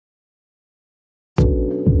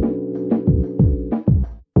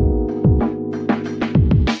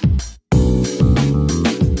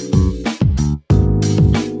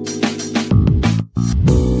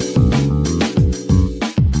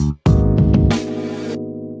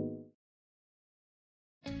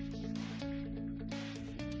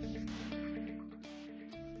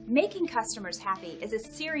Making customers happy is a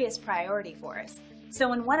serious priority for us. So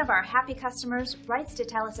when one of our happy customers writes to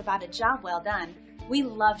tell us about a job well done, we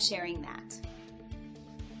love sharing that.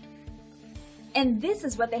 And this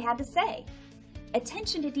is what they had to say.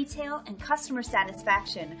 Attention to detail and customer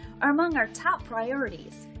satisfaction are among our top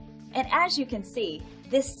priorities. And as you can see,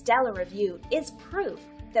 this stellar review is proof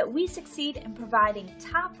that we succeed in providing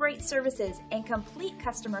top-rate services and complete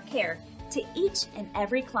customer care to each and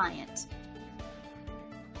every client.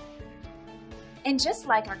 And just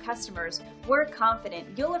like our customers, we're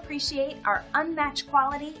confident you'll appreciate our unmatched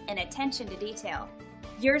quality and attention to detail.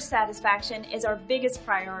 Your satisfaction is our biggest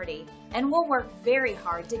priority, and we'll work very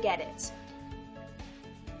hard to get it.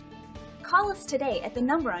 Call us today at the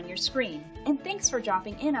number on your screen, and thanks for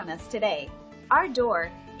dropping in on us today. Our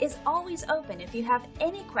door is always open if you have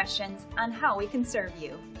any questions on how we can serve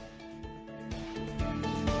you.